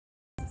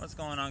What's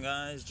going on,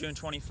 guys? June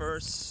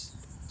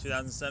 21st,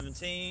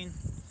 2017.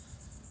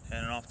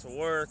 Heading off to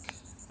work.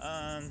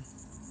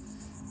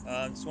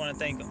 Just want to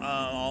thank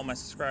all my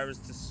subscribers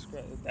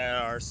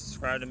that are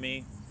subscribed to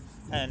me.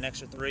 I had an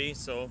extra 3,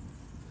 so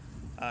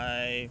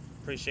I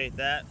appreciate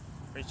that.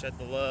 Appreciate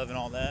the love and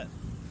all that.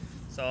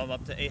 So I'm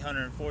up to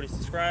 840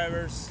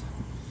 subscribers.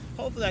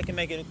 Hopefully I can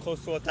make it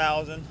close to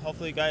 1,000.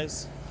 Hopefully you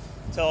guys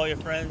tell all your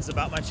friends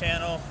about my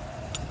channel.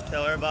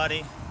 Tell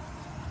everybody.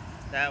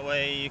 That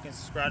way you can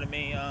subscribe to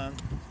me.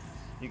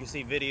 You can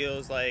see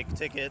videos like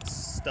tickets,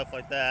 stuff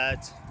like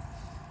that.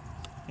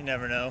 You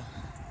never know.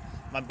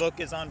 My book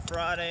is on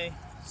Friday,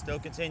 still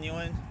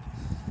continuing.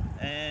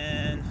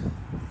 And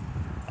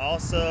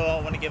also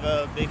I want to give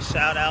a big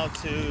shout out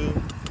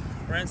to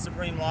Prince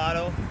Supreme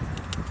Lotto.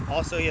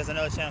 Also, he has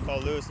another channel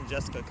called Lewis and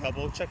Jessica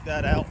Couple. Check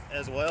that out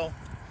as well.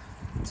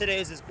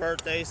 Today's his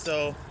birthday,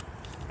 so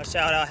a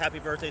shout out, happy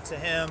birthday to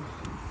him.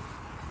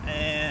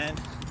 And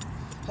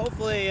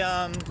hopefully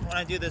when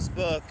I do this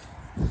book,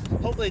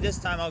 hopefully this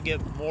time I'll get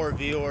more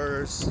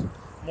viewers,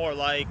 more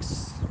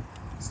likes,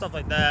 stuff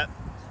like that.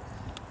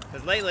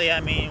 Because lately, I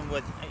mean,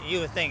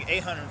 you would think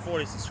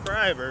 840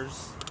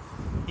 subscribers,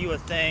 you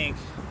would think,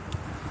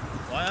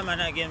 why am I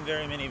not getting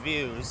very many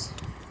views?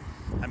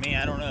 I mean,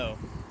 I don't know.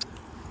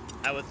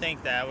 I would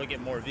think that I would get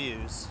more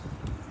views.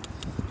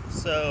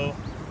 So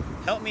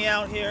help me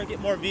out here, get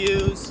more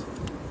views.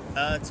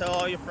 Tell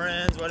all your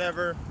friends,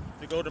 whatever,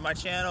 to go to my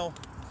channel.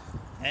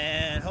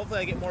 And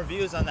hopefully I get more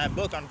views on that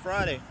book on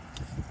Friday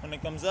when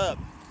it comes up.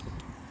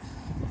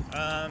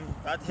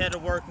 About to head to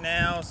work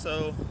now,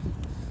 so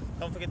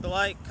don't forget to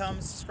like,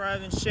 comment,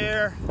 subscribe, and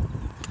share.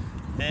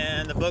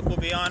 And the book will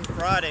be on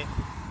Friday.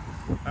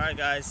 Alright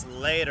guys,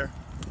 later.